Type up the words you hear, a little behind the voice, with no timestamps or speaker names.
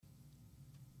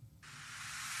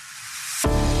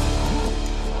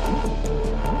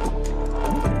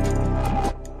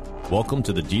Welcome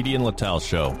to the Didi and Littell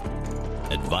Show.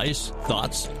 Advice,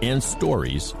 thoughts, and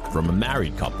stories from a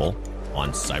married couple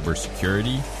on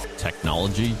cybersecurity,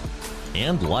 technology,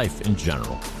 and life in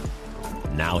general.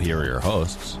 Now here are your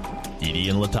hosts, Didi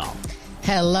and Littell.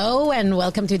 Hello and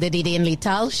welcome to the Didi and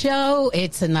Littell Show.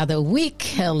 It's another week.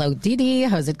 Hello, Didi.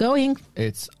 How's it going?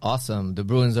 It's awesome. The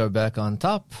Bruins are back on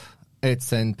top. It's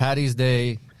St. Patty's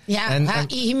Day. Yeah, and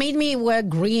he made me wear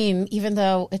green, even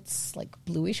though it's like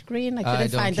bluish green. I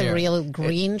couldn't find a real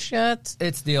green shirt.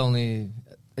 It's the only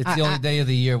day of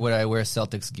the year where I wear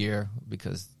Celtics gear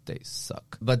because they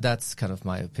suck. But that's kind of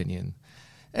my opinion.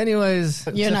 Anyways,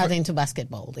 you're not into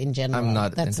basketball in general. I'm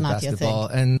not That's into not basketball. your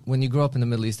thing. And when you grow up in the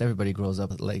Middle East, everybody grows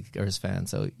up a Lakers fan.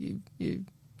 So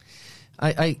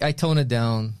I tone it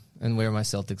down and wear my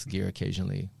Celtics gear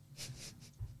occasionally,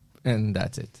 and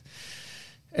that's it.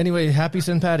 Anyway, happy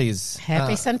St. Patty's.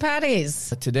 Happy St.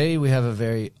 Patty's. Today we have a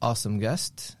very awesome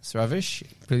guest, Sravish.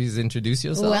 Please introduce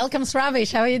yourself. Welcome,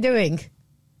 Sravish. How are you doing?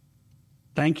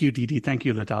 Thank you, Didi. Thank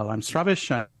you, Littell. I'm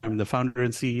Sravish. I'm the founder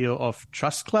and CEO of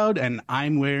Trust Cloud, and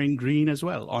I'm wearing green as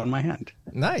well on my hand.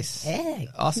 Nice. Hey.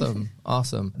 Awesome.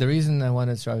 Awesome. The reason I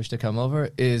wanted Sravish to come over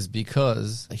is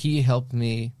because he helped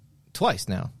me twice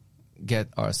now get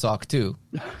our SOC 2,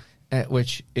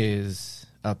 which is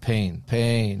a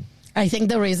pain. I think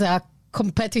there is a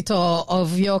competitor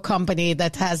of your company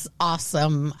that has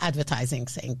awesome advertising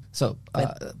thing. So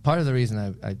part of the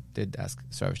reason I did ask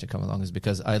Sravish to come along is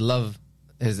because I love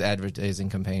his advertising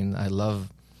campaign. I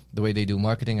love the way they do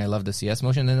marketing. I love the CS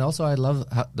motion. And also I love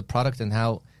the product and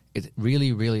how it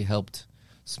really, really helped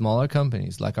smaller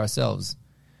companies like ourselves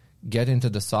get into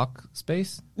the SOC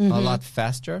space a lot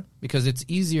faster, because it's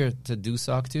easier to do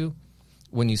SOC 2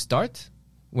 when you start.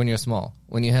 When you're small,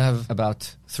 when you have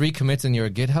about 3 commits in your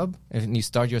GitHub and you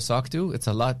start your SOC 2, it's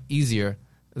a lot easier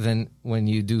than when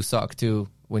you do SOC 2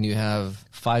 when you have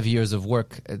 5 years of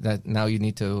work that now you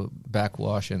need to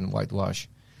backwash and whitewash.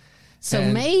 So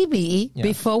maybe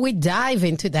before we dive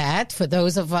into that, for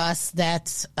those of us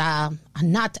that are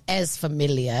not as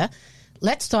familiar,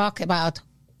 let's talk about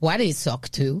what is SOC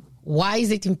 2, why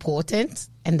is it important,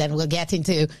 and then we'll get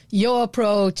into your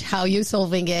approach, how you're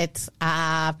solving it.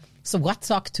 So what's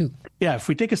SOC 2? Yeah, if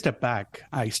we take a step back,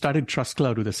 I started Trust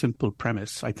Cloud with a simple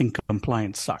premise. I think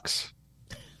compliance sucks.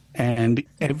 And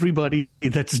everybody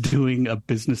that's doing a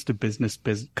business-to-business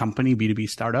company, B2B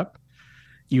startup,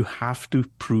 you have to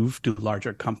prove to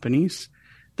larger companies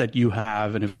that you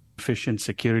have an efficient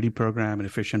security program, an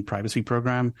efficient privacy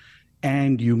program,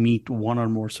 and you meet one or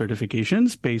more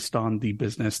certifications based on the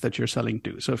business that you're selling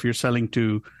to. So if you're selling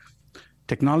to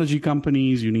technology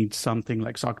companies, you need something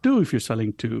like SOC 2. If you're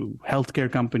selling to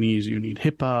healthcare companies, you need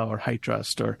HIPAA or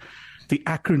HITRUST, or the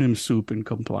acronym soup in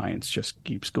compliance just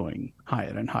keeps going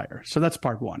higher and higher. So that's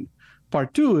part one.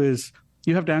 Part two is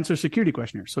you have to answer security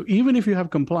questionnaires. So even if you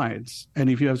have compliance and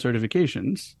if you have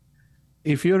certifications,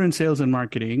 if you're in sales and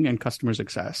marketing and customer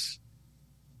success,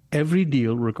 every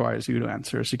deal requires you to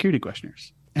answer security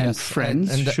questionnaires. And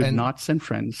friends should not send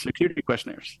friends security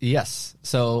questionnaires. Yes.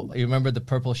 So you remember the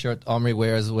purple shirt Omri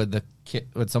wears with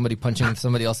somebody punching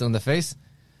somebody else in the face?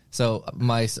 So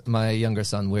my younger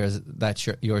son wears that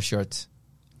shirt, your shirt,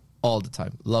 all the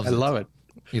time. Loves it. I love it.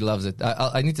 He loves it.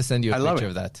 I need to send you a picture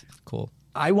of that. Cool.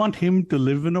 I want him to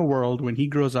live in a world when he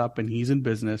grows up and he's in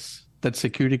business that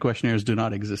security questionnaires do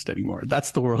not exist anymore.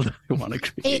 That's the world I want to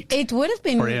create. It would have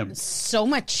been so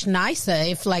much nicer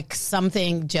if like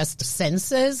something just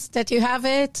senses that you have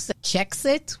it, checks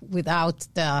it without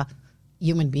the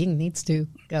human being needs to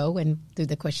go and do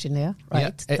the questionnaire,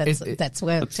 right? Yeah, that's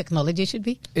where technology should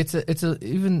be. People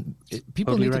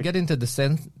totally need to get into the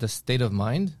state of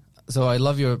mind. So I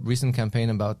love your recent campaign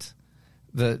about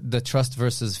the trust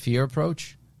versus fear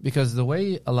approach. Because the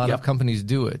way a lot of companies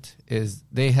do it is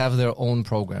they have their own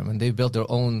program and they built their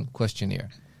own questionnaire.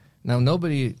 Now,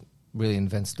 nobody really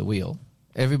invents the wheel.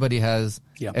 Everybody has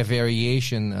a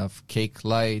variation of Cake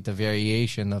Light, a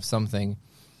variation of something.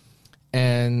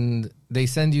 And they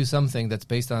send you something that's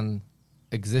based on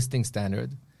existing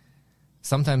standard.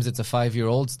 Sometimes it's a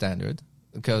 5-year-old standard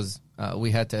because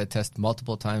we had to attest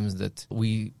multiple times that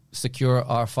we secure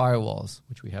our firewalls,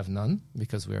 which we have none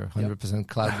because we're 100%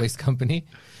 cloud-based company,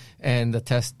 and the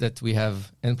test that we have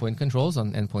endpoint controls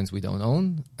on endpoints we don't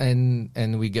own,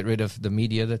 and we get rid of the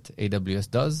media that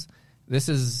AWS does. This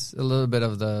is a little bit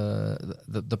of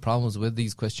the problems with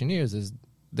these questionnaires is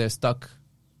they're stuck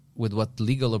with what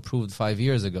legal approved 5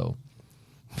 years ago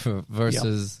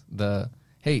versus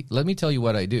hey, let me tell you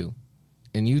what I do,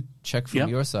 and you check from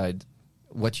your side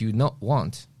what you not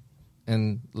want,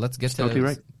 and let's get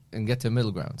get to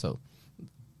middle ground. So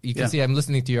you can see I'm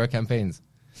listening to your campaigns.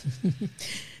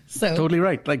 So totally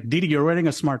right. Like Didi, you're wearing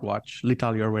a smartwatch.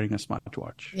 Lital, you're wearing a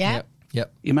smartwatch. Yeah.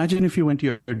 Yep. Imagine if you went to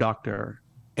your doctor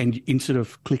and instead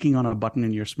of clicking on a button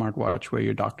in your smartwatch where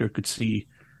your doctor could see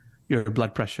your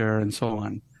blood pressure and so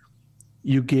on,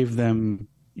 you gave them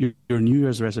your New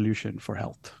Year's resolution for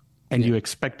health. And you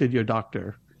expected your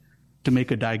doctor to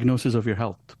make a diagnosis of your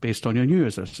health based on your New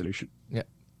Year's resolution. Yeah.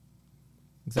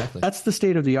 Exactly. That's the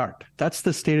state of the art. That's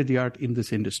the state of the art in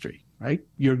this industry, right?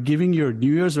 You're giving your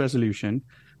New Year's resolution.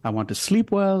 I want to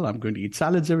sleep well. I'm going to eat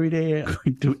salads every day. I'm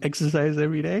going to exercise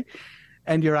every day.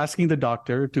 And you're asking the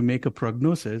doctor to make a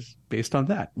prognosis based on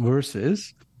that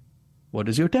versus what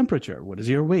is your temperature? What is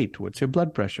your weight? What's your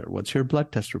blood pressure? What's your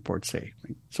blood test report say?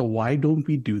 So why don't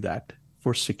we do that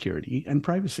for security and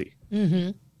privacy?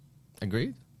 Mm-hmm.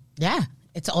 Agreed. Yeah.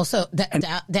 It's also the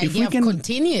idea of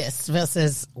continuous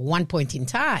versus one point in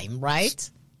time, right?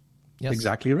 Yes.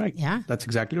 Exactly right. Yeah. That's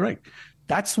exactly right.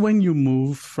 That's when you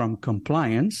move from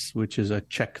compliance, which is a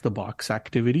check the box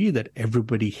activity that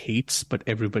everybody hates, but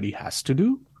everybody has to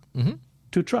do,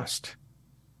 to trust.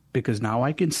 Because now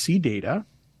I can see data.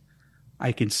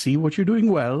 I can see what you're doing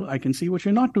well. I can see what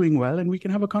you're not doing well, and we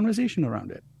can have a conversation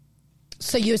around it.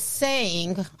 So you're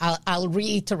saying, I'll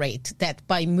reiterate that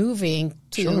by moving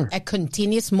to a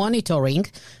continuous monitoring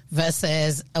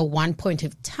versus a one point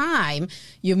of time,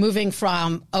 you're moving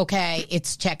from, okay,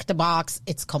 it's check the box,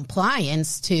 it's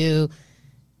compliance, to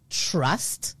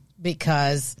trust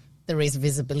because there is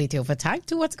visibility over time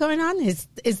to what's going on. Is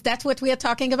that what we are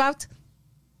talking about?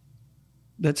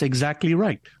 That's exactly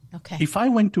right. Okay. If I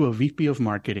went to a VP of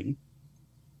marketing,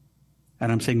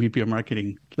 and I'm saying VP of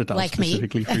marketing, like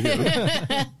specifically me. for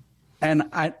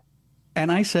you,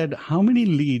 and I said, how many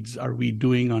leads are we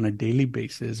doing on a daily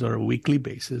basis or a weekly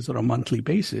basis or a monthly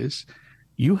basis?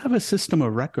 You have a system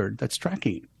of record that's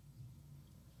tracking it.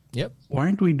 Yep. Why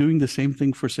aren't we doing the same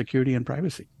thing for security and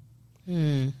privacy?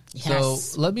 Yes.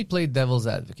 So let me play devil's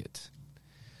advocate.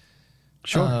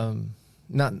 Sure.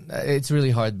 It's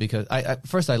really hard because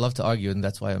first I love to argue, and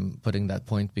that's why I'm putting that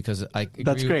point, because I agree,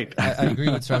 that's great. I agree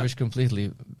with Sravish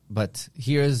completely. But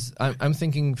I'm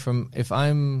thinking from if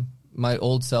I'm my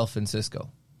old self in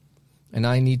Cisco, and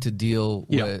I need to deal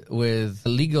with a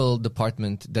legal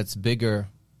department that's bigger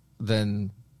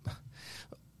than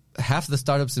half the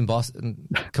startups in Boston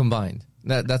combined.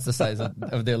 That's the size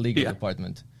of their legal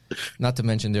department, not to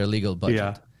mention their legal budget.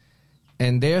 Yeah.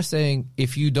 And they're saying,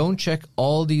 if you don't check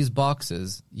all these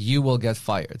boxes, you will get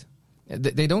fired.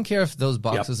 They don't care if those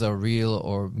boxes are real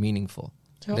or meaningful.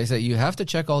 Sure. They say, you have to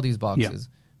check all these boxes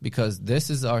because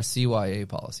this is our CYA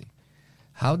policy.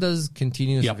 How does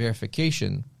continuous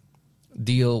verification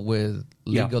deal with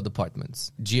legal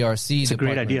departments, GRC it's departments? A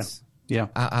great idea. Yeah.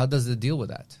 How does it deal with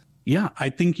that? Yeah, I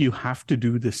think you have to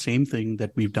do the same thing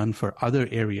that we've done for other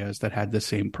areas that had the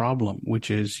same problem,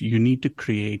 which is you need to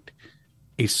create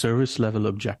a service level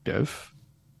objective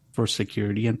for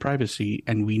security and privacy,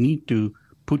 and we need to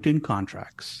put in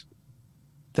contracts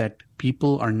that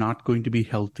people are not going to be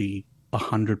healthy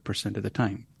 100% of the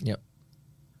time. Yep.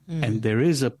 And there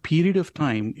is a period of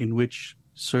time in which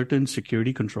certain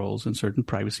security controls and certain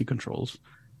privacy controls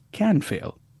can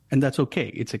fail, and that's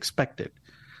okay. It's expected.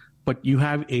 But you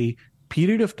have a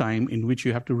period of time in which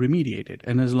you have to remediate it.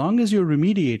 And as long as you're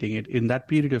remediating it in that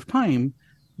period of time,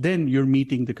 then you're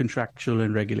meeting the contractual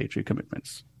and regulatory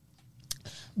commitments.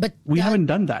 But we haven't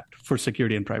done that for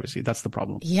security and privacy. That's the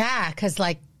problem. Yeah, because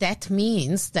that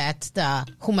means that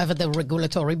whomever the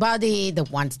regulatory body, the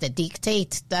ones that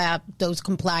dictate those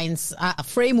compliance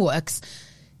frameworks,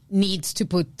 needs to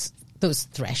put those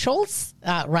thresholds,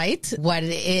 right? What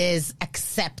is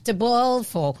acceptable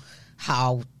for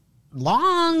how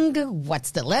long?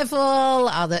 What's the level?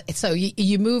 So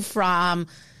you move from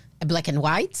a black and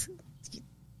white,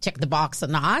 check the box or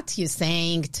not, you're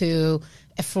saying, to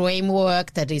a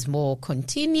framework that is more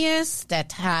continuous,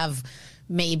 that have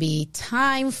maybe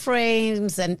time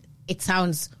frames, and it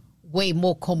sounds way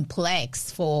more complex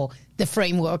for the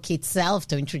framework itself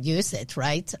to introduce it,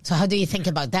 right? So how do you think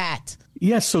about that?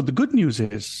 Yes, so the good news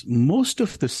is most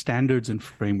of the standards and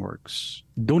frameworks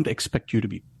don't expect you to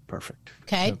be perfect.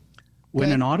 Okay.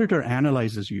 When an auditor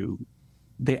analyzes you,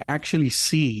 they actually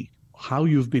see how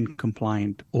you've been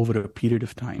compliant over a period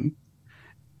of time.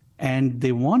 And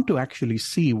they want to actually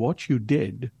see what you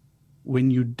did when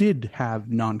you did have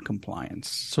non-compliance.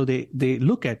 So they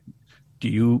look at, do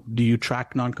you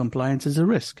track non-compliance as a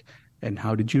risk? And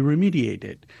how did you remediate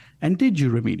it? And did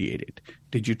you remediate it?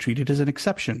 Did you treat it as an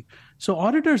exception? So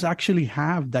auditors actually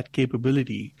have that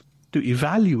capability to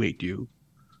evaluate you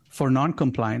for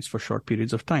non-compliance for short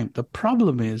periods of time. The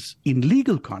problem is, in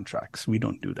legal contracts, we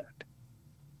don't do that.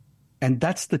 And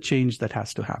that's the change that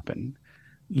has to happen.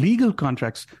 Legal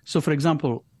contracts. So, for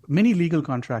example, many legal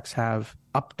contracts have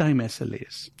uptime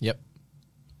SLAs. Yep.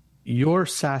 Your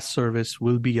SaaS service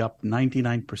will be up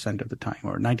 99% of the time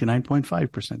or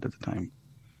 99.5% of the time.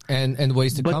 And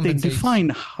ways to compensate. But they define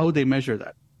how they measure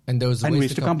that. And those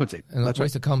ways to compensate. And that's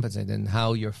ways to compensate and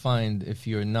how you're fined if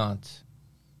you're not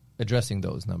addressing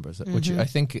those numbers, which I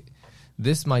think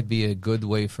this might be a good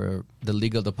way for the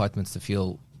legal departments to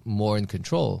feel more in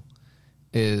control,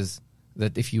 is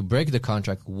that if you break the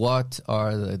contract, what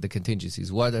are the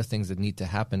contingencies? What are things that need to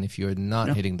happen if you're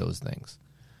not hitting those things?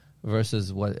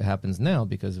 Versus what happens now,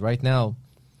 because right now,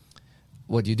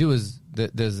 what you do is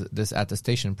there's this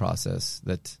attestation process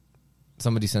that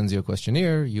somebody sends you a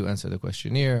questionnaire, you answer the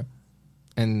questionnaire,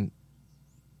 and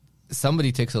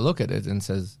somebody takes a look at it and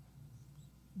says,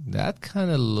 that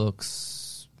kind of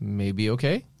looks maybe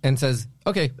okay, and says,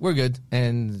 okay, we're good.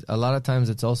 And a lot of times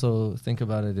it's also, think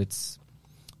about it, it's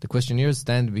the questionnaires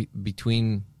stand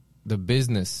between the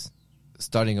business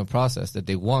starting a process that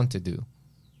they want to do.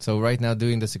 So right now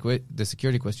doing the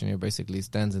security questionnaire basically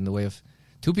stands in the way of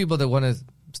two people that want to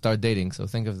start dating. So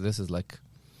think of this as like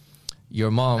your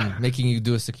mom making you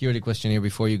do a security questionnaire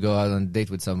before you go out on a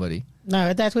date with somebody.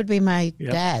 No, that would be my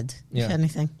dad, if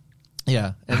anything.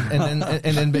 Yeah, and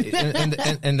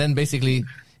then basically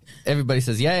everybody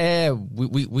says, yeah,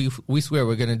 we swear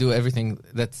we're going to do everything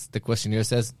that's the questionnaire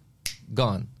says.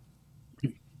 Gone,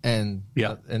 and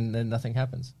then nothing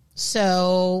happens.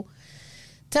 So,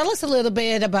 tell us a little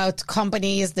bit about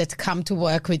companies that come to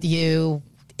work with you.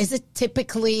 Is it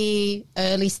typically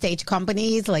early stage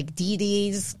companies like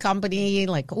Didi's company,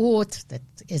 like Oot, that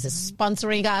is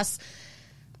sponsoring us?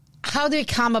 How do you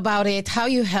come about it? How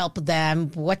you help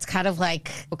them? What's kind of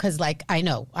like, because like I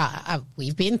know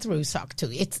we've been through SOC 2.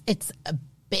 It's a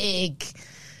big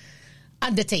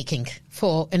undertaking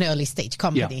for an early stage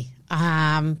company.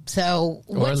 So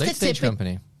or a late stage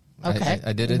company. Okay.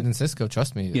 I did it in Cisco.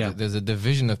 Trust me. Yeah. There's a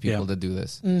division of people that do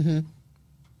this. Mm-hmm.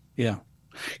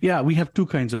 Yeah. We have two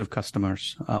kinds of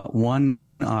customers. One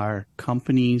are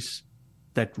companies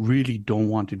that really don't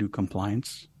want to do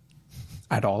compliance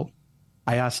at all.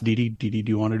 I asked Didi, do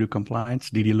you want to do compliance?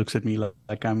 Didi looks at me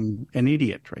like I'm an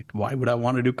idiot, right? Why would I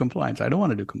want to do compliance? I don't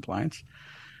want to do compliance.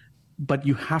 But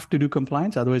you have to do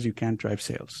compliance, otherwise you can't drive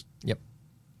sales. Yep.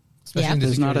 Especially in the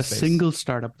there's not a space. single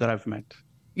startup that I've met.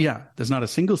 Yeah, there's not a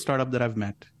single startup that I've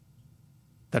met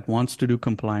that wants to do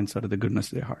compliance out of the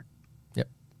goodness of their heart. Yep.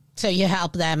 So you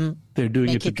help them. They're doing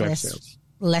make it to drive sales.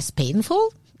 Less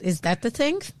painful? Is that the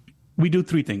thing? We do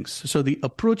three things. So the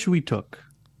approach we took,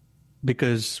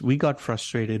 because we got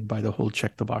frustrated by the whole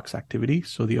check the box activity.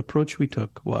 So the approach we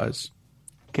took was,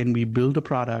 can we build a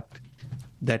product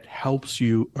that helps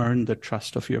you earn the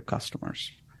trust of your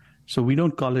customers? So we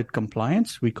don't call it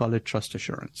compliance, we call it trust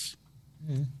assurance.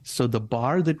 So the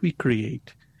bar that we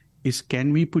create is,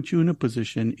 can we put you in a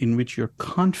position in which you're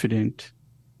confident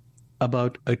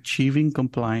about achieving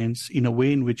compliance in a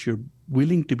way in which you're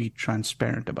willing to be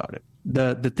transparent about it?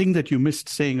 The thing that you missed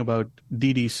saying about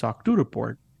Didi's SOC 2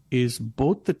 report is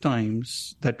both the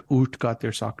times that Oot got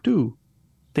their SOC 2,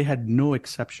 they had no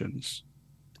exceptions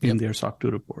in their SOC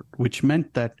 2 report, which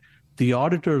meant that the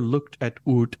auditor looked at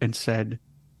Oot and said,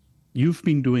 you've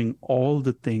been doing all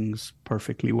the things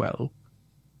perfectly well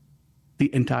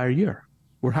the entire year.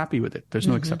 We're happy with it. There's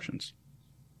no exceptions.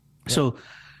 Yeah. So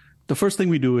the first thing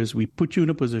we do is we put you in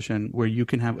a position where you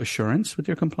can have assurance with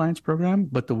your compliance program.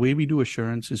 But the way we do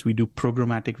assurance is we do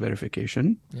programmatic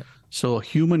verification. Yeah. So a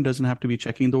human doesn't have to be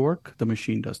checking the work. The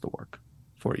machine does the work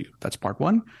for you. That's part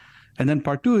one. And then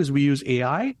part two is we use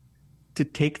AI to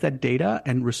take that data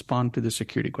and respond to the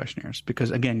security questionnaires.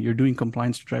 Because again, you're doing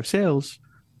compliance to drive sales.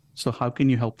 So how can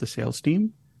you help the sales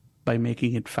team? By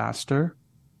making it faster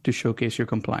to showcase your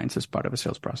compliance as part of a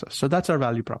sales process. So that's our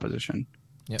value proposition.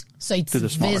 Yep. So it's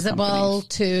visible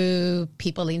to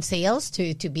people in sales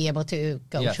to be able to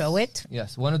go show it?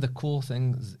 Yes. One of the cool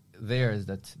things there is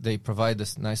that they provide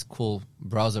this nice, cool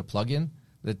browser plugin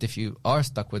that if you are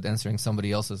stuck with answering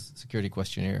somebody else's security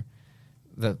questionnaire,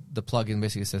 the plugin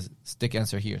basically says, stick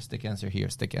answer here, stick answer here,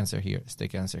 stick answer here,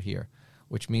 stick answer here,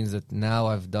 which means that now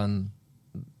I've done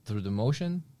through the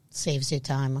motion. Saves you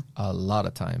time. A lot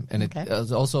of time. And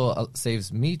it also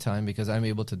saves me time because I'm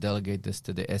able to delegate this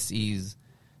to the SEs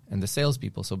and the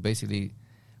salespeople. So basically,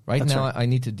 right now I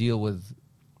need to deal with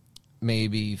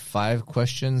maybe 5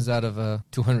 questions out of a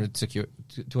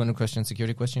 200 question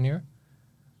security questionnaire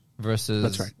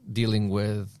versus dealing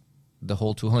with the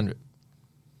whole 200.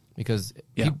 Because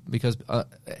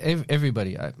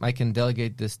everybody, I can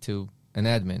delegate this to an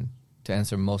admin to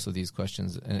answer most of these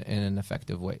questions in an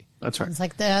effective way. That's right. It's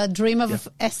like the dream of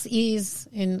SEs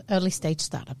in early stage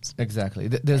startups. Exactly.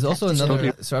 There's also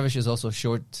another. Sravish is also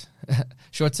short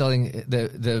selling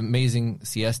the amazing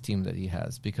CS team that he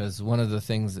has, because one of the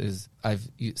things is I've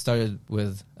started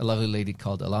with a lovely lady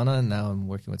called Alana, and now I'm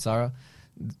working with Sarah.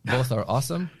 Both are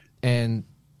awesome, and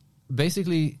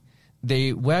basically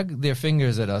they wag their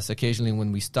fingers at us occasionally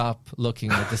when we stop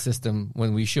looking at the system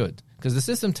when we should, because the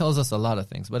system tells us a lot of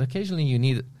things, but occasionally you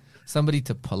need somebody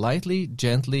to politely,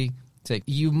 gently say,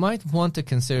 you might want to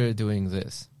consider doing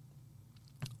this,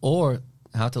 or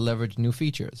how to leverage new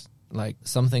features. Like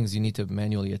some things you need to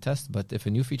manually attest, but if a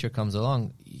new feature comes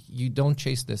along, you don't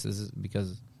chase this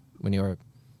because when you're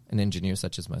an engineer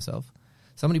such as myself,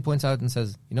 somebody points out and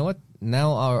says, you know what,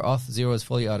 now our auth 0 is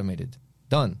fully automated.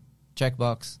 Done.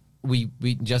 Checkbox. We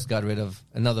just got rid of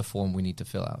another form we need to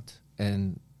fill out.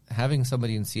 And having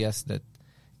somebody in CS that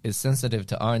is sensitive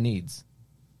to our needs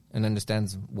and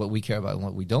understands what we care about and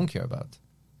what we don't care about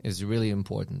is really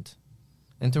important.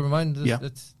 And to remind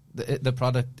us that the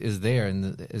product is there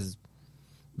and is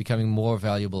becoming more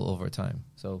valuable over time.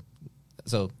 So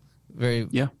very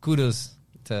kudos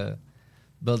to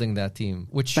building that team.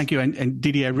 Thank you. And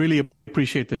Didi, I really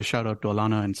appreciate the shout out to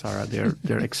Alana and Sarah.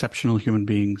 They're exceptional human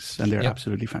beings, and they're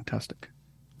absolutely fantastic.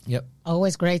 Yep.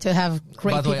 Always great to have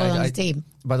great people on the team.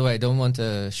 By the way, I don't want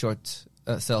to short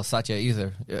sell Satya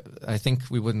either. I think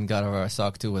we wouldn't got our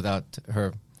SOC 2 without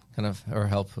her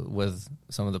help with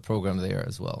some of the program there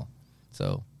as well.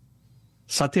 So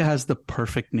Satya has the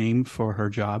perfect name for her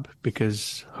job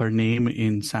because her name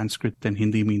in Sanskrit and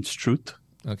Hindi means truth.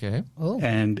 Okay. Oh.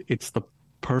 And it's the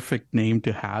perfect name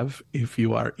to have if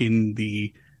you are in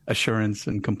the assurance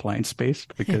and compliance space,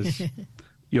 because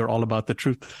you're all about the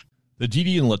truth. The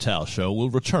Didi and Lital Show will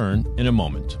return in a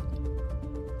moment.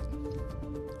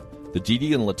 The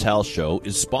Didi and Lital Show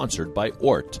is sponsored by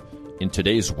ORT. In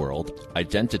today's world,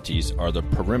 identities are the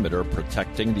perimeter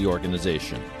protecting the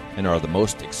organization and are the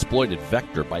most exploited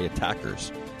vector by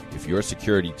attackers. If your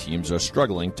security teams are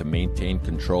struggling to maintain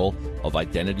control of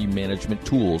identity management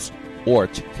tools,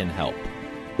 ORT can help.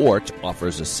 ORT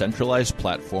offers a centralized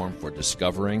platform for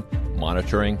discovering,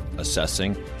 monitoring,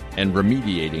 assessing, and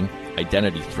remediating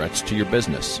identity threats to your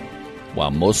business.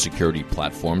 While most security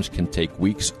platforms can take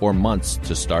weeks or months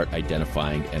to start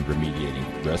identifying and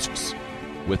remediating risks,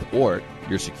 with ORT,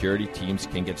 your security teams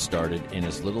can get started in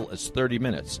as little as 30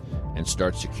 minutes and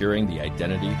start securing the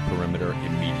identity perimeter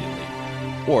immediately.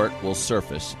 ORT will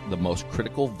surface the most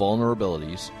critical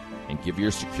vulnerabilities and give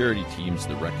your security teams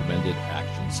the recommended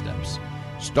action steps.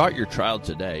 Start your trial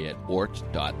today at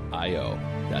ORT.io.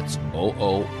 That's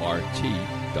OORT.io.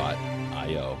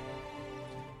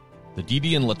 The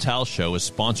Didi and Lital Show is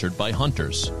sponsored by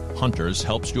Hunters. Hunters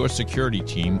helps your security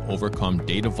team overcome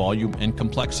data volume and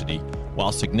complexity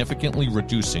while significantly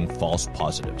reducing false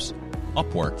positives.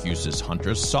 Upwork uses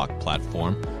Hunters' SOC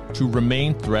platform to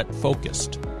remain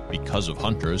threat-focused. Because of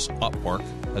Hunters, Upwork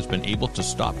has been able to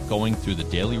stop going through the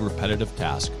daily repetitive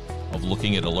task of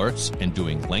looking at alerts and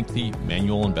doing lengthy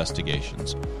manual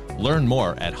investigations. Learn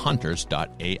more at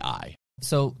hunters.ai.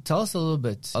 So tell us a little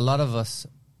bit. A lot of us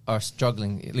are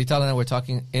struggling. Lital and I were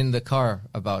talking in the car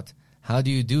about how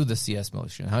do you do the CS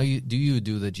motion? How do you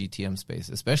do the GTM space,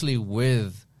 especially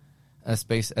with a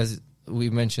space, as we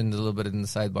mentioned a little bit in the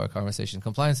sidebar conversation.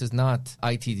 Compliance is not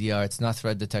ITDR. It's not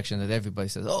threat detection that everybody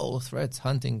says, oh, threats,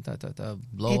 hunting,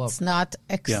 blow up. It's not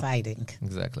exciting. Yeah.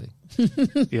 Exactly.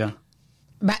 Yeah.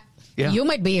 But you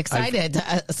might be excited.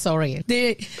 Sorry.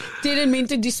 Didn't mean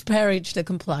to disparage the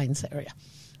compliance area.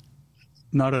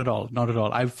 Not at all. Not at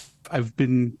all. I've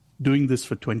been doing this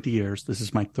for 20 years. This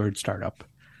is my third startup.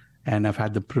 And I've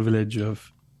had the privilege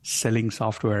of selling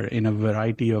software in a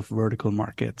variety of vertical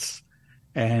markets.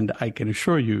 And I can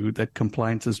assure you that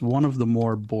compliance is one of the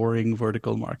more boring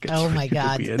vertical markets. Oh, my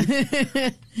God.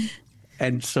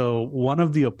 And so one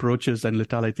of the approaches, and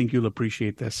Lital, I think you'll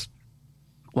appreciate this,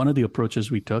 one of the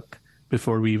approaches we took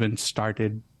before we even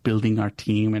started building our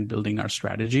team and building our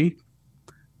strategy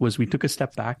was we took a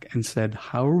step back and said,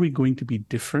 how are we going to be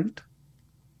different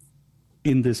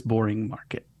in this boring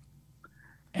market?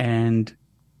 And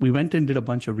we went and did a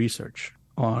bunch of research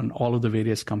on all of the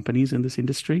various companies in this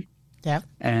industry. Yeah.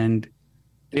 And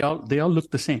they all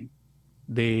looked the same.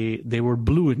 They were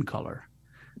blue in color.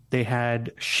 They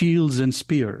had shields and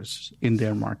spears in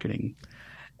their marketing.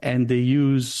 And they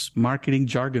use marketing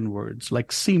jargon words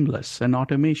like seamless and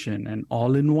automation and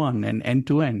all-in-one and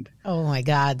end-to-end. Oh, my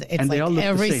God. It's like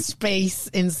every space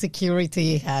in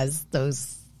security has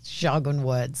those jargon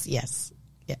words. Yes.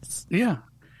 Yes. Yeah.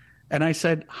 And I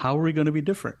said, how are we going to be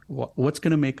different? What's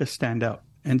going to make us stand out?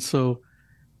 And so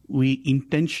we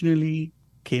intentionally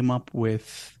came up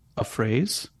with a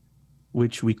phrase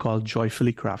which we call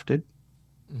joyfully crafted.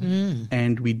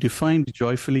 And we defined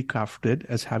joyfully crafted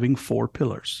as having 4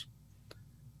 pillars.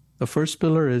 The first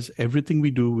pillar is everything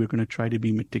we do, we're going to try to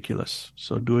be meticulous.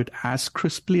 So do it as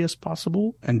crisply as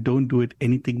possible and don't do it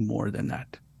anything more than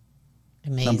that.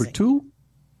 Amazing. Number 2,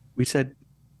 we said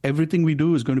everything we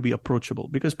do is going to be approachable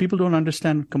because people don't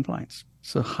understand compliance.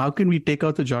 So how can we take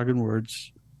out the jargon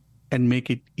words and make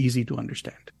it easy to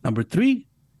understand? Number 3,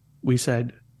 we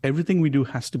said everything we do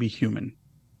has to be human.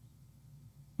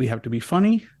 We have to be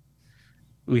funny.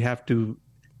 We have to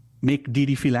make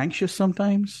Didi feel anxious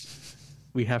sometimes.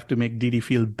 We have to make Didi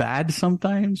feel bad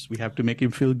sometimes. We have to make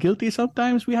him feel guilty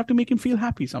sometimes. We have to make him feel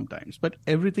happy sometimes. But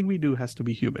everything we do has to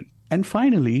be human. And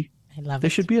finally, there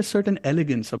should be a certain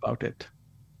elegance about it.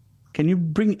 Can you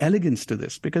bring elegance to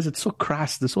this? Because it's so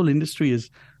crass. This whole industry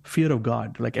is fear of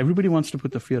God. Like everybody wants to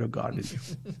put the fear of God in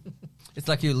you. It's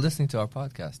like you're listening to our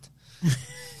podcast.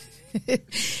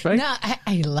 Right? No,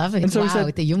 I love it. So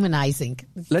wow, the humanizing.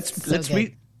 Let's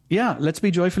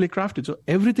be joyfully crafted. So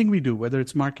everything we do, whether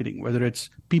it's marketing, whether it's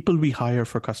people we hire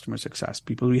for customer success,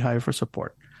 people we hire for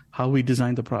support, how we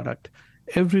design the product,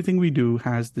 everything we do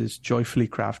has this joyfully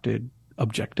crafted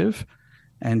objective,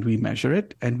 and we measure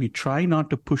it, and we try not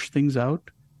to push things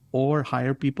out or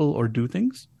hire people or do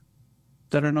things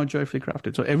that are not joyfully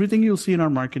crafted. So everything you'll see in our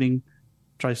marketing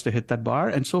tries to hit that bar,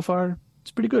 and so far it's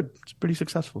pretty good. It's pretty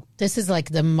successful. This is like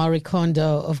the Marie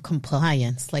Kondo of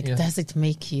compliance. Like, does it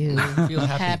make you feel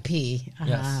happy?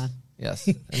 Yes.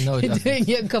 No, doing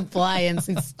your compliance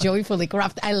is joyfully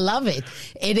crafted. I love it.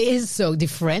 It is so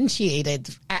differentiated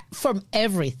from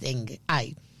everything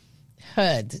I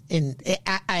heard.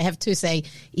 I have to say,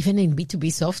 even in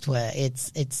B2B software,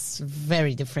 it's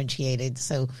very differentiated.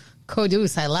 So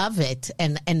kudos, I love it.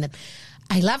 And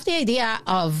I love the idea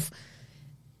of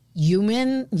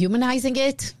humanizing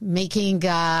it, making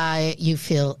you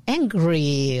feel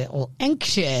angry or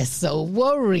anxious or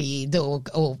worried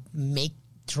or make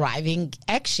driving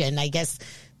action. I guess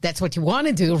that's what you want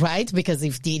to do, right? Because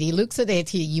if Didi looks at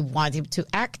it, you want him to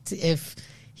act. If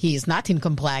he is not in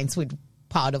compliance with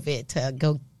part of it,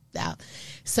 go down.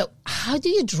 So how do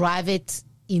you drive it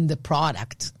in the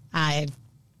product?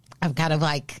 I'm kind of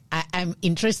like, I'm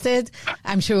interested.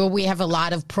 I'm sure we have a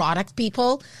lot of product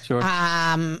people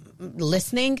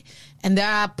listening, and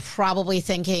they're probably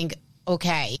thinking,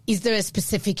 okay, is there a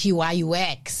specific UI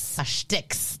UX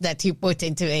shticks that you put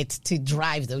into it to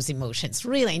drive those emotions?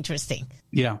 Really interesting.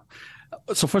 Yeah.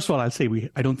 So first of all, I'll say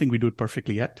I don't think we do it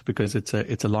perfectly yet because it's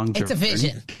a long journey. It's a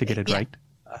vision to get it right.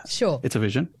 Sure. It's a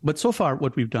vision. But so far,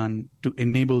 what we've done to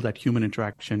enable that human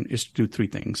interaction is to do 3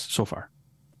 things so far.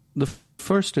 The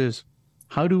first is,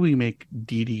 how do we make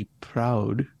Didi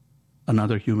proud,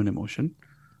 another human emotion,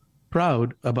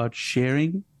 proud about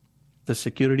sharing the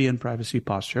security and privacy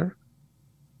posture,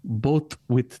 both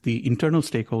with the internal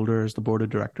stakeholders, the board of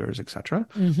directors, etc.,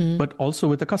 but also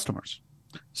with the customers.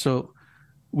 So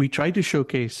we try to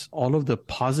showcase all of the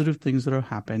positive things that have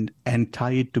happened and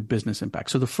tie it to business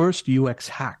impact. So the first UX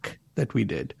hack that we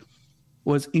did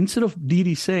was, instead of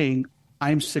Didi saying,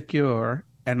 I'm secure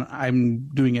and I'm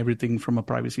doing everything from a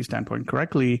privacy standpoint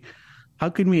correctly, how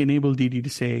can we enable Didi to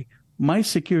say, my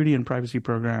security and privacy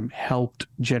program helped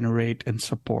generate and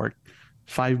support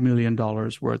 $5 million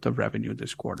worth of revenue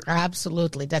this quarter?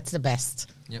 Absolutely. That's the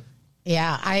best. Yep.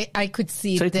 Yeah, I could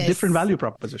see so it's a different value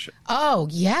proposition. Oh,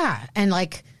 yeah. And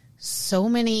like, so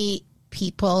many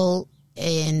people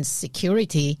in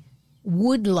security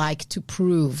would like to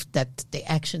prove that the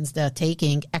actions they're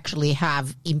taking actually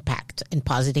have impact and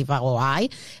positive ROI.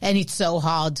 And it's so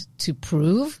hard to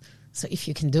prove. So if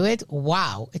you can do it,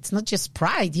 wow, it's not just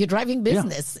pride. You're driving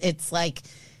business. Yeah. It's like...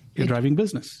 You're driving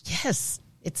business. Yes.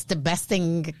 It's the best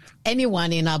thing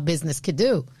anyone in our business could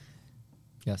do.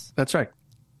 Yes. That's right.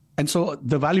 And so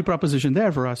the value proposition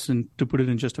there for us, and to put it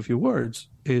in just a few words,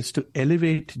 is to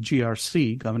elevate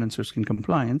GRC, governance, risk, and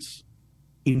compliance,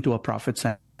 into a profit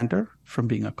center from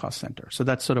being a cost center. So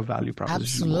that's sort of value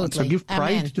proposition. Absolutely. So give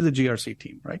pride to the GRC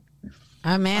team, right?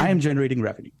 Amen. I am generating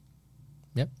revenue.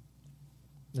 Yep.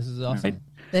 This is awesome. Right?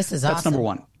 This is That's awesome. number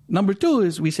one. Number two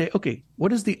is we say, okay,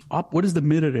 what is the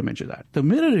mirror image of that? The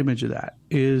mirror image of that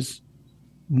is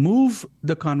move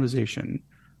the conversation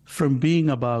from being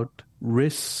about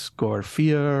risk or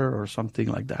fear or something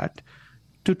like that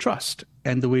to trust.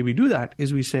 And the way we do that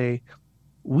is we say,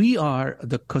 we are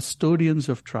the custodians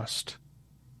of trust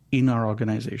in our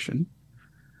organization.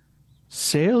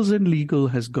 Sales and legal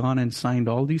has gone and signed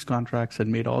all these contracts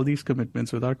and made all these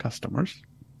commitments with our customers.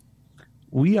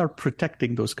 We are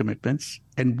protecting those commitments,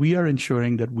 and we are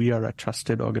ensuring that we are a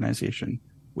trusted organization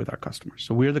with our customers.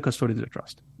 So we are the custodians of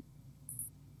trust.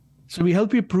 So we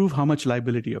help you prove how much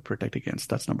liability you're protected against.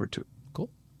 That's number 2. Cool.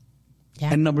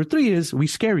 Yeah. And number 3 is we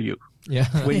scare you. Yeah.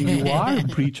 When you are in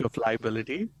breach of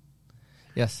liability.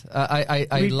 Yes.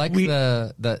 I like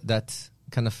that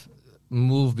kind of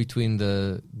move between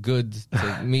the good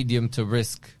to medium to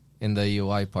risk in the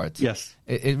UI part. Yes.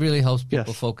 It really helps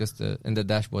people focus in the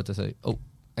dashboard to say, oh,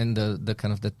 and the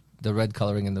kind of the red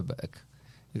coloring in the back.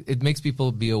 It makes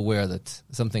people be aware that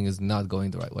something is not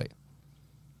going the right way.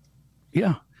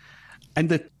 Yeah. And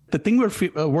the thing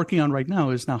we're working on right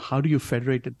now is how do you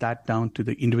federate that down to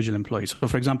the individual employees? So,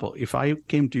 for example, if I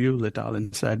came to you, Lital,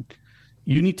 and said,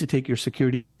 you need to take your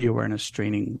security awareness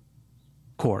training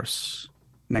course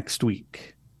next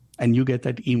week, and you get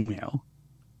that email,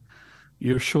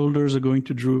 your shoulders are going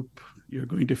to droop. You're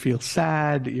going to feel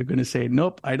sad. You're going to say,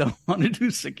 nope, I don't want to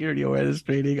do security awareness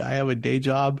training. I have a day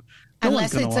job.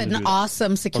 Unless it's an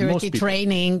awesome security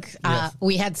training. Yes.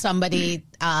 We had somebody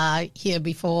here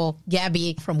before,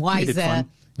 Gabby from Wiser,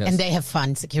 and they have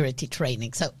fun security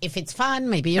training. So if it's fun,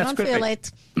 maybe you don't feel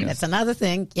it. Yes. That's another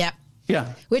thing. Yeah.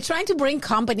 Yeah. We're trying to bring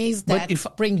companies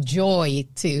that bring joy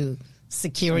to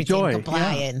security and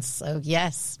compliance. Yeah. So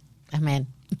yes, amen.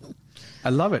 I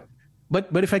love it.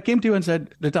 But if I came to you and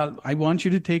said, Lital, I want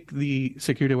you to take the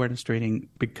security awareness training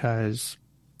because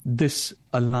this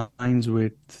aligns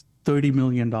with $30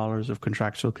 million of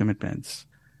contractual commitments,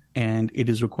 and it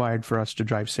is required for us to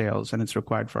drive sales, and it's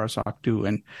required for our SOC 2.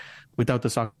 And without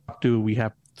the SOC 2, we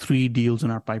have 3 deals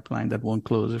in our pipeline that won't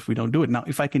close if we don't do it. Now,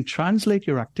 if I can translate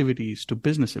your activities to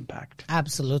business impact,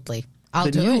 absolutely,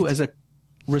 I'll do it. You, as a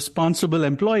responsible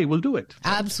employee, will do it.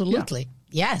 Absolutely.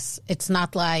 Yeah. Yes. It's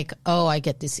not like, oh, I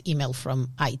get this email from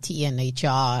IT and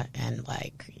HR, and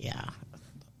like, yeah,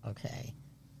 okay.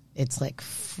 It's like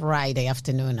Friday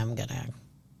afternoon, I'm going to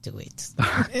do it.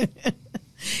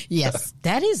 Yes,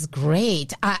 that is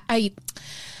great. I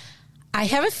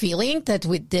have a feeling that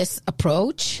with this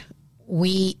approach,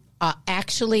 we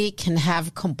actually can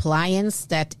have compliance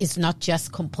that is not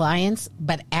just compliance,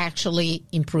 but actually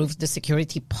improves the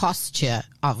security posture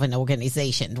of an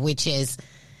organization, which is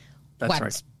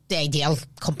what the ideal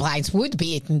compliance would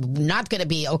be. It's not going to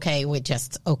be, okay, we're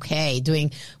just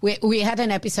doing. We had an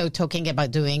episode talking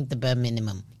about doing the bare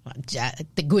minimum,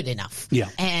 the good enough. Yeah.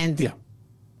 And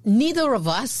neither of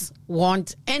us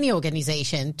want any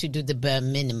organization to do the bare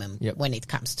minimum when it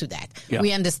comes to that. Yeah.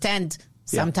 We understand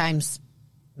sometimes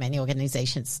many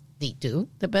organizations, they do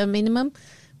the bare minimum,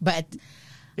 but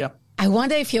I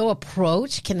wonder if your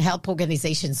approach can help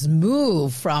organizations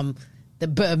move from the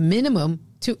bare minimum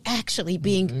to actually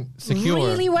being secure,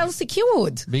 really well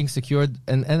secured. Being secured.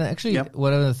 And actually,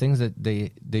 one of the things that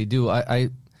they do,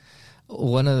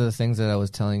 one of the things that I was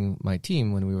telling my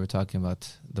team when we were talking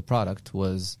about the product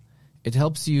was it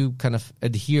helps you kind of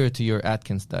adhere to your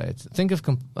Atkins diet. Think of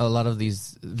a lot of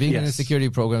these being in security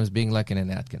programs being like in an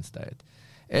Atkins diet.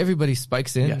 Everybody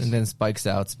spikes in and then spikes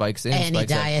out, spikes in, Any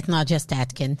spikes diet, out. Not just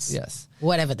Atkins. Yes.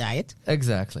 Whatever diet.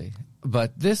 Exactly.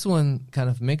 But this one kind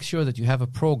of makes sure that you have a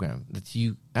program, that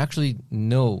you actually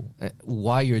know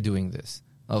why you're doing this.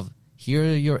 Of here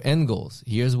are your end goals.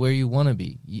 Here's where you want to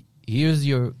be. Here's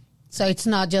your... So it's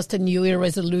not just a New Year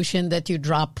resolution that you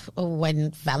drop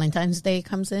when Valentine's Day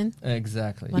comes in?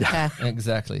 Exactly. Okay. Yeah.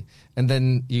 Exactly. And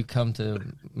then you come to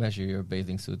measure your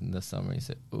bathing suit in the summer and you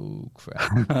say, oh,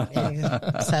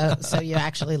 crap. So you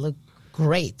actually look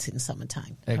great in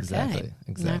summertime. Exactly. Okay.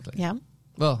 Exactly. Yeah.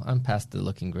 Well, I'm past the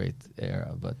looking great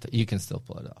era, but you can still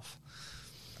pull it off.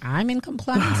 I'm in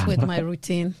compliance with my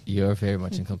routine. You're very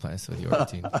much in compliance with your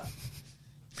routine.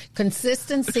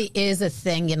 Consistency is a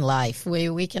thing in life.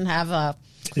 We can have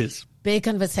big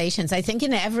conversations. I think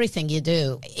in everything you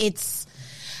do,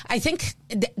 I think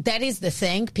that is the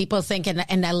thing. People think,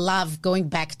 and I love going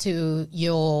back to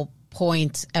your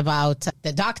point about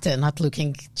the doctor not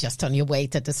looking just on your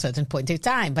weight at a certain point in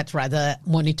time, but rather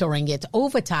monitoring it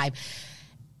over time.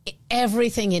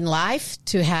 Everything in life,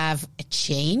 to have a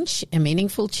change, a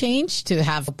meaningful change, to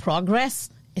have a progress,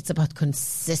 it's about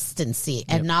consistency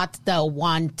and not the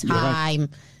one-time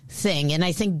thing. And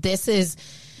I think this is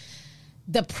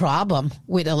the problem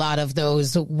with a lot of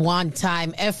those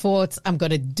one-time efforts. I'm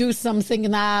going to do something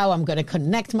now. I'm going to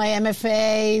connect my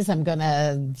MFAs. I'm going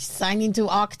to sign into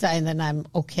Okta, and then I'm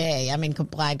okay. I'm in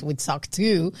compliance with SOC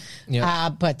 2.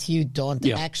 But you don't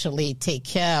actually take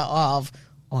care of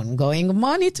ongoing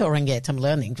monitoring it. I'm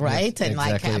learning, right? Yes, and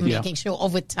exactly. I'm making sure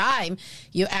over time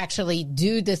you actually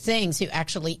do the things, you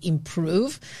actually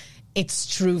improve.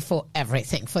 It's true for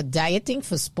everything, for dieting,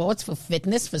 for sports, for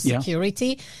fitness, for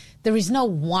security. There is no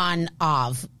one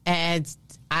of, and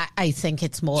I think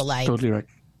it's more like totally right.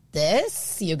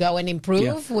 this, you go and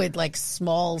improve with like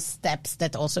small steps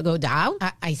that also go down.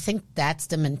 I think that's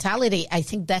the mentality. I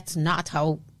think that's not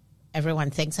how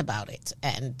everyone thinks about it.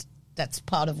 And that's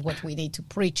part of what we need to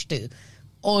preach to.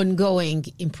 Ongoing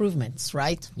improvements,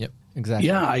 right? Yep, exactly.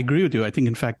 Yeah, I agree with you. I think,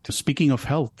 in fact, speaking of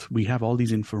health, we have all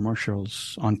these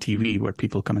infomercials on TV where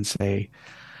people come and say,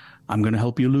 I'm going to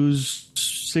help you lose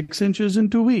 6 inches in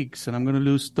 2 weeks, and I'm going to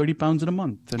lose 30 pounds in a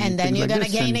month. And then you're going to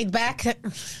gain it back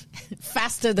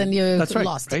faster than you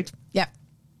lost it. Yeah.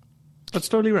 That's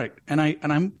totally right. And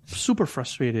I'm super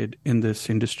frustrated in this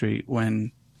industry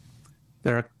when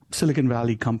there are Silicon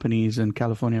Valley companies and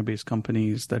California-based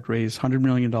companies that raise $100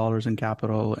 million in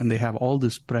capital, and they have all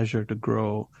this pressure to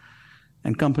grow.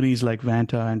 And companies like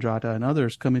Vanta, Andrata, and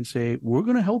others come and say, we're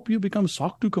going to help you become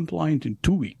SOC 2 compliant in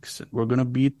 2 weeks. And we're going to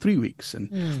be 3 weeks.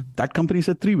 And that company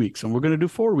said 3 weeks, and we're going to do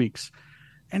 4 weeks.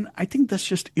 And I think that's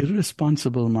just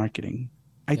irresponsible marketing.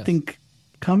 I think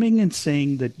coming and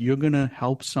saying that you're going to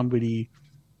help somebody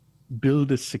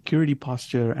build a security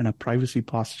posture and a privacy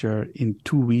posture in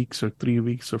 2 weeks or 3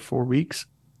 weeks or 4 weeks,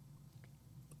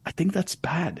 I think that's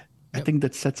bad. I think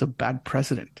that sets a bad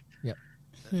precedent.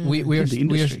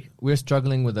 We're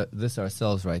struggling with this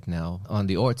ourselves right now on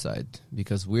the Ort side,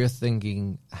 because we're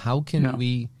thinking, how can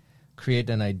we create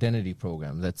an identity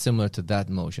program that's similar to that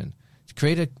motion? To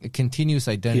create a continuous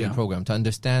identity program, to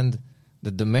understand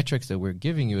that the metrics that we're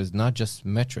giving you is not just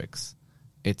metrics.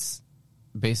 It's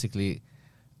basically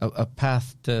a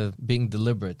path to being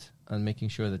deliberate and making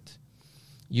sure that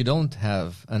you don't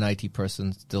have an IT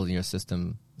person still in your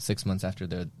system 6 months after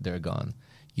they're gone.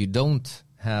 You don't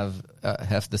have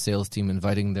half the sales team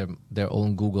inviting their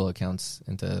own Google accounts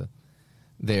into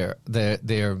their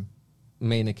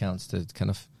main accounts to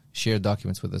kind of share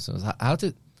documents with us. How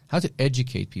to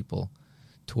educate people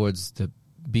towards to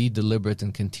be deliberate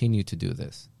and continue to do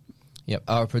this. Yep,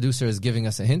 our producer is giving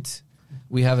us a hint.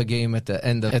 We have a game at the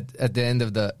end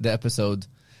of the episode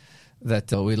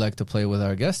that we like to play with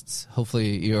our guests.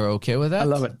 Hopefully you're okay with that. I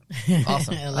love it.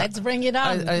 Awesome. Let's bring it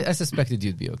on. I suspected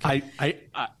you'd be okay.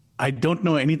 I don't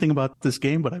know anything about this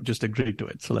game, but I've just agreed to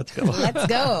it. So let's go. Let's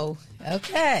go.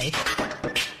 Okay.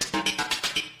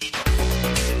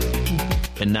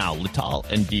 And now Lital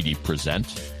and Didi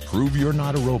present Prove You're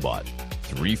Not a Robot.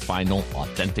 3 final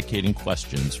authenticating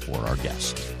questions for our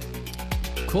guest.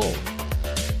 Cool.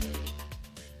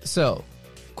 So,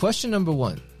 question number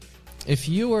 1. If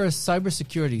you were a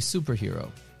cybersecurity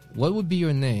superhero, what would be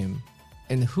your name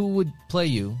and who would play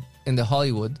you in the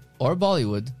Hollywood or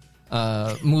Bollywood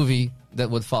movie that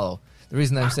would follow? The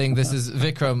reason I'm saying this is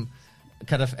Vikram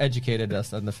kind of educated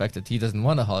us on the fact that he doesn't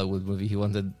want a Hollywood movie. He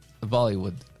wanted a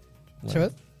Bollywood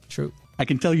one. True. I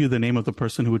can tell you the name of the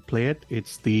person who would play it.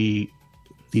 It's the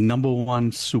number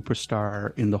one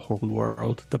superstar in the whole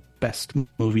world, the best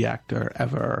movie actor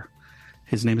ever.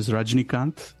 His name is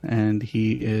Rajnikant, and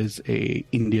he is a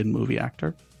Indian movie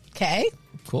actor. Okay.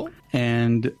 Cool.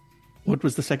 And what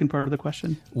was the second part of the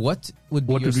question? What would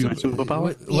be my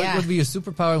superpower? What would be your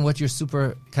superpower, and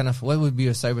what would be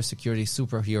your cybersecurity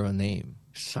superhero name?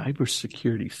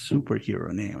 Cybersecurity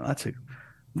superhero name.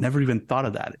 Never even thought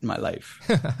of that in my life.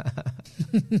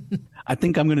 I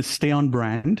think I'm going to stay on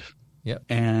brand. Yep.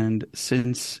 And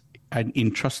since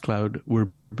in Trust Cloud,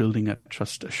 we're building a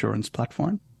trust assurance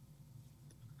platform,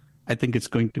 I think it's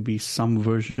going to be some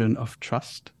version of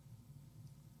trust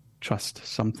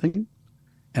something.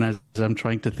 And as I'm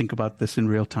trying to think about this in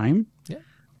real time,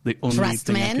 the only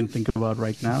thing I can think about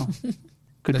right now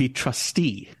could be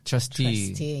trustee.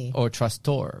 Trustee. Or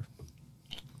trustor.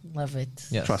 Love it.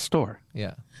 Yes. Trustor.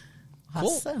 Yeah.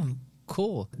 Awesome.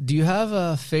 Cool. Do you have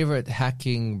a favorite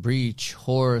hacking, breach,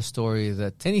 horror story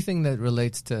anything that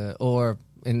relates to, or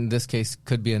in this case,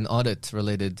 could be an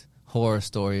audit-related horror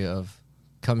story of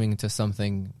coming to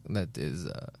something that is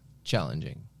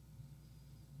challenging?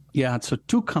 Yeah. So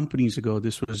 2 companies ago,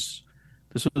 this was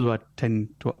about 10,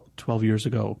 12 years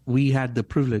ago, we had the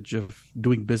privilege of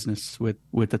doing business with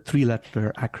a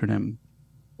 3-letter acronym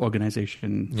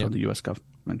organization from the U.S.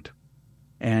 government.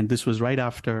 And this was right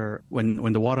after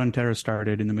when the war on terror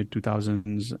started in the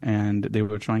mid-2000s, and they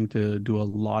were trying to do a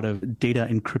lot of data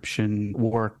encryption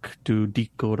work to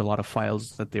decode a lot of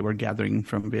files that they were gathering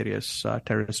from various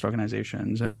terrorist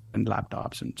organizations and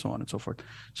laptops and so on and so forth.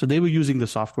 So they were using the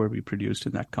software we produced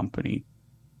in that company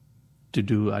to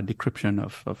do a decryption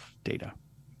of data.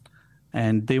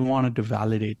 And they wanted to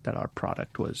validate that our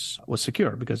product was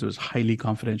secure because it was highly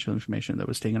confidential information that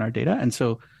was staying in our data. And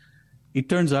so it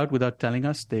turns out, without telling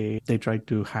us, they tried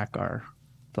to hack our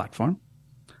platform.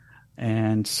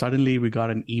 And suddenly we got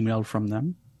an email from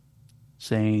them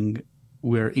saying,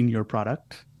 we're in your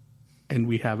product and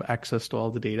we have access to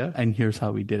all the data, and here's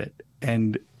how we did it.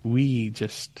 And we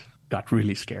just got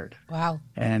really scared. Wow.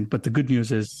 But the good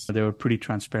news is they were pretty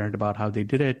transparent about how they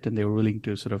did it, and they were willing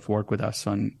to sort of work with us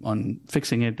on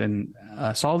fixing it and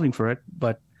solving for it.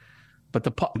 But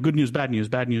the good news, bad news.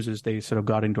 Bad news is they sort of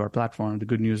got into our platform. The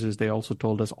good news is they also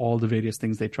told us all the various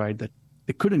things they tried that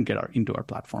they couldn't get into our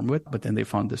platform with, but then they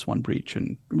found this one breach,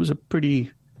 and it was a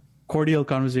pretty cordial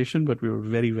conversation, but we were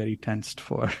very, very tensed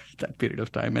for that period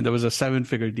of time. And there was a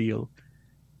 7-figure deal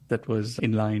that was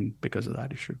in line because of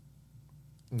that issue.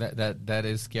 That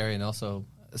is scary, and also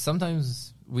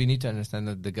sometimes we need to understand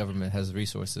that the government has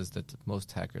resources that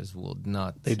most hackers will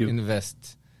not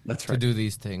invest to do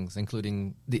these things,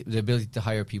 including the ability to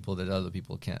hire people that other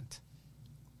people can't.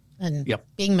 And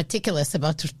being meticulous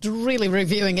about really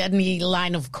reviewing any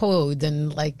line of code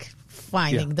and like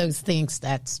finding those things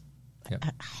that's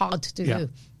hard to do.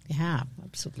 Yeah,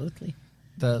 absolutely.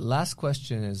 The last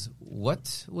question is,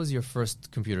 what was your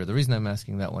first computer? The reason I'm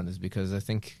asking that one is because I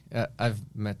think I've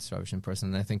met Sravish in person,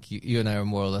 and I think you and I are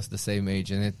more or less the same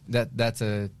age, and that's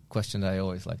a question that I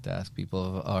always like to ask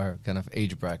people of our kind of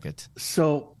age bracket.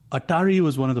 So Atari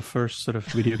was one of the first sort of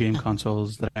video game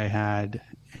consoles that I had.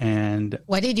 And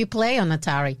what did you play on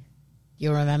Atari?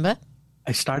 You remember?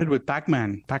 I started with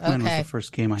Pac-Man. Pac-Man was the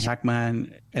first game I had.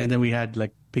 Pac-Man, and then we had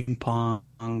like ping pong,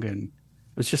 and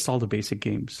it was just all the basic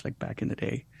games like back in the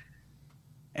day.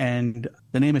 And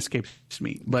the name escapes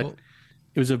me, but cool.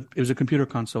 It was a computer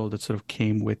console that sort of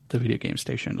came with the video game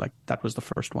station. Like that was the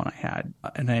first one I had,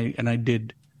 and I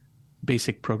did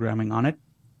basic programming on it,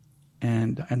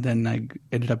 and then I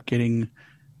ended up getting,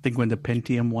 I think when the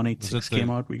Pentium 186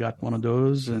 came out, we got one of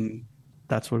those, and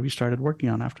that's what we started working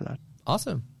on after that.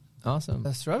 Awesome.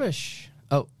 That's rubbish.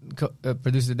 Oh,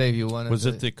 producer Dave, you wanted Was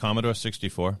it the Commodore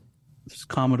 64? It's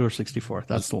Commodore 64.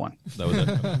 That's the one. That was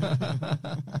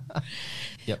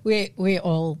it. Yep. We're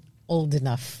all old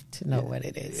enough to know what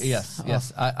it is. Yes.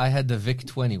 I had the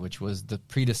VIC-20, which was the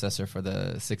predecessor for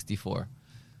the 64.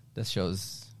 That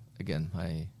shows, again,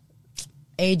 my...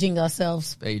 Aging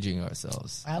ourselves.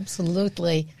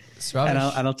 Absolutely. And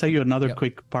I'll tell you another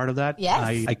quick part of that.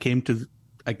 Yes. I came to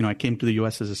the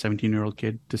U.S. as a 17-year-old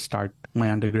kid to start my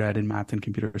undergrad in math and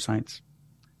computer science.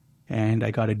 And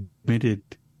I got admitted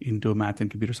into a math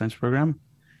and computer science program.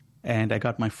 And I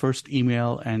got my first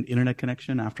email and internet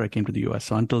connection after I came to the U.S.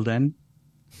 So until then,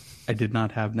 I did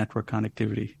not have network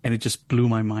connectivity. And it just blew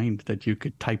my mind that you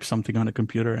could type something on a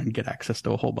computer and get access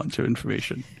to a whole bunch of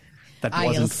information. That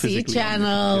wasn't ILC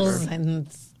channels and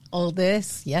all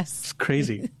this, yes. It's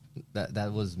crazy.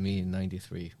 That was me in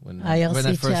 '93 when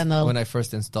I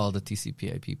first installed the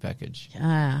TCP/IP package.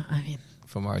 I mean,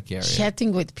 from our carrier,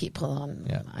 chatting with people on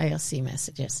IRC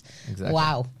messages. Exactly.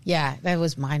 Wow, that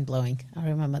was mind blowing. I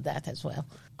remember that as well.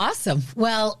 Awesome.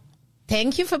 Well,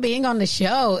 thank you for being on the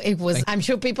show. I'm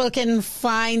sure people can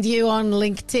find you on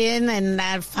LinkedIn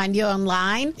and find you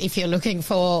online if you're looking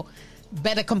for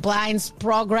better compliance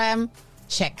program.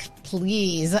 Check,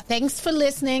 please. Thanks for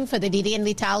listening for the Didi and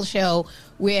Lital show.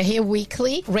 We're here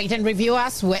weekly. Rate and review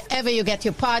us wherever you get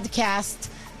your podcast.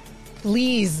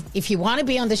 Please, if you want to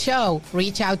be on the show,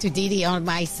 reach out to Didi or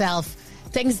myself.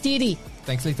 Thanks, Didi.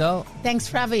 Thanks, Lital. Thanks,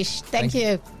 Sravish. Thank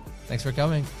you. Thanks for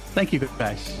coming. Thank you,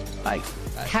 guys. Bye.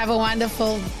 Have a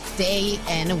wonderful day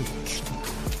and a week.